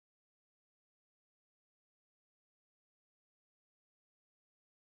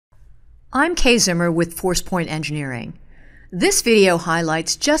I'm Kay Zimmer with Forcepoint Engineering. This video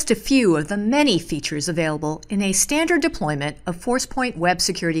highlights just a few of the many features available in a standard deployment of Forcepoint Web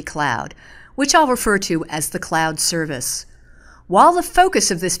Security Cloud, which I'll refer to as the cloud service. While the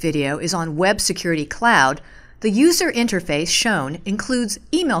focus of this video is on Web Security Cloud, the user interface shown includes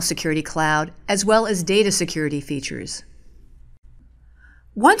Email Security Cloud as well as data security features.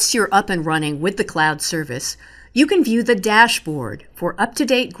 Once you're up and running with the cloud service, you can view the dashboard for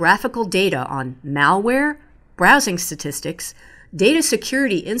up-to-date graphical data on malware, browsing statistics, data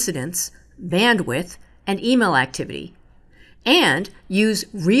security incidents, bandwidth, and email activity, and use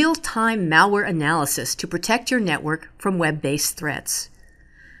real-time malware analysis to protect your network from web-based threats.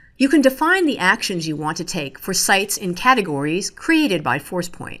 You can define the actions you want to take for sites in categories created by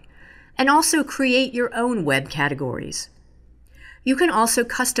Forcepoint, and also create your own web categories. You can also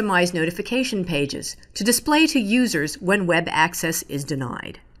customize notification pages to display to users when web access is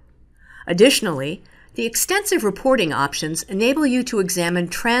denied. Additionally, the extensive reporting options enable you to examine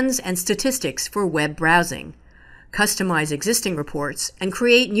trends and statistics for web browsing, customize existing reports, and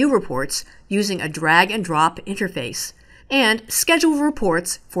create new reports using a drag-and-drop interface, and schedule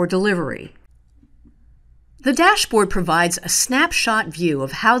reports for delivery. The dashboard provides a snapshot view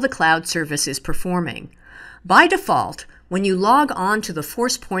of how the cloud service is performing. By default, when you log on to the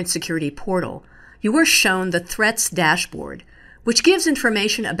Forcepoint Security Portal, you are shown the Threats dashboard, which gives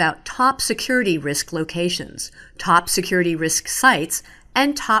information about top security risk locations, top security risk sites,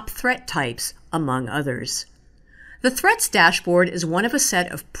 and top threat types, among others. The Threats dashboard is one of a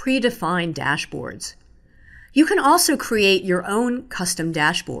set of predefined dashboards. You can also create your own custom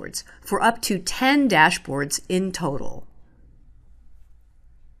dashboards for up to 10 dashboards in total.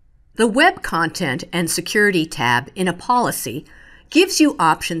 The Web Content and Security tab in a policy gives you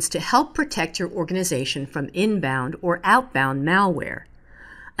options to help protect your organization from inbound or outbound malware.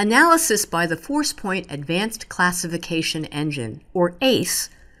 Analysis by the Forcepoint Advanced Classification Engine, or ACE,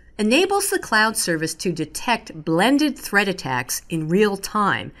 enables the cloud service to detect blended threat attacks in real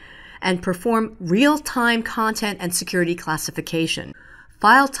time and perform real-time content and security classification.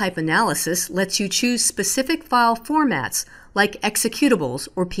 File type analysis lets you choose specific file formats like executables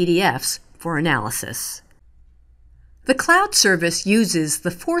or PDFs for analysis. The cloud service uses the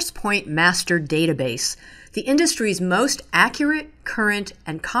Forcepoint Master Database, the industry's most accurate, current,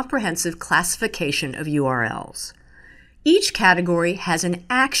 and comprehensive classification of URLs. Each category has an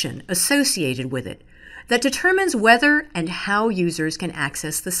action associated with it that determines whether and how users can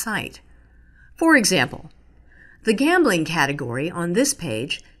access the site. For example, the gambling category on this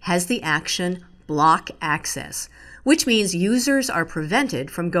page has the action Block Access, which means users are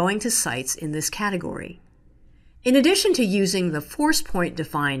prevented from going to sites in this category. In addition to using the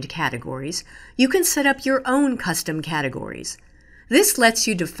Forcepoint-defined categories, you can set up your own custom categories. This lets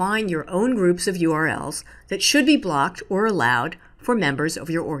you define your own groups of URLs that should be blocked or allowed for members of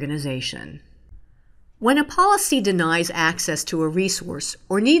your organization. When a policy denies access to a resource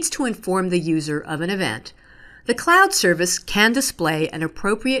or needs to inform the user of an event, the cloud service can display an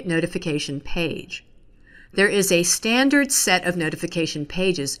appropriate notification page. There is a standard set of notification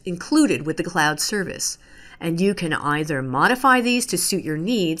pages included with the cloud service, and you can either modify these to suit your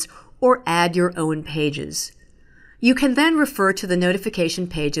needs or add your own pages. You can then refer to the notification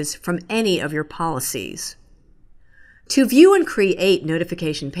pages from any of your policies. To view and create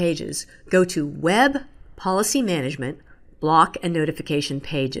notification pages, go to Web, Policy Management, Block and Notification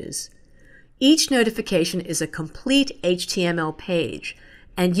Pages. Each notification is a complete HTML page,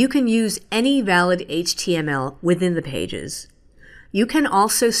 and you can use any valid HTML within the pages. You can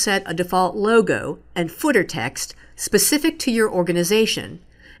also set a default logo and footer text specific to your organization,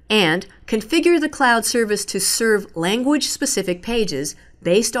 and configure the cloud service to serve language-specific pages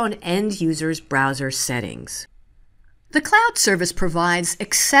based on end users' browser settings. The cloud service provides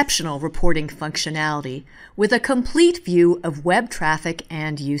exceptional reporting functionality with a complete view of web traffic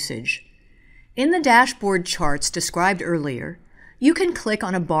and usage. In the dashboard charts described earlier, you can click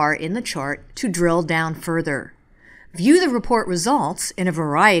on a bar in the chart to drill down further, view the report results in a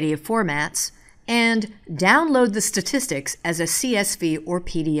variety of formats, and download the statistics as a CSV or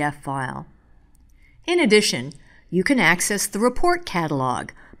PDF file. In addition, you can access the report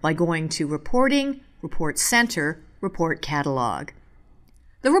catalog by going to Reporting, Report Center, Report Catalog.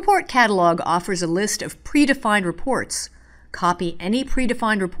 The report catalog offers a list of predefined reports. Copy any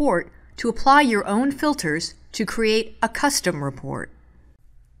predefined report to apply your own filters to create a custom report.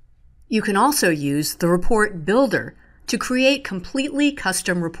 You can also use the Report Builder to create completely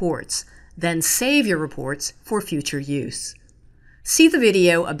custom reports, then save your reports for future use. See the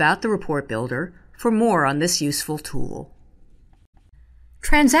video about the Report Builder for more on this useful tool.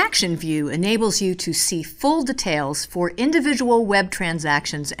 Transaction View enables you to see full details for individual web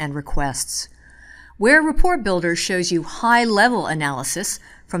transactions and requests. Where Report Builder shows you high-level analysis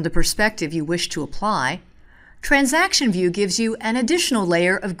from the perspective you wish to apply, Transaction View gives you an additional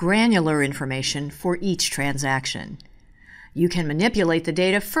layer of granular information for each transaction. You can manipulate the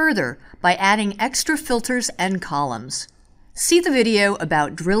data further by adding extra filters and columns. See the video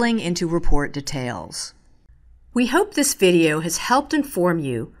about drilling into report details. We hope this video has helped inform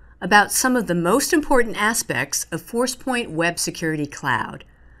you about some of the most important aspects of Forcepoint Web Security Cloud.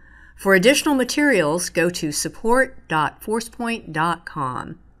 For additional materials, go to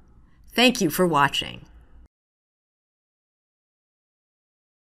support.forcepoint.com. Thank you for watching.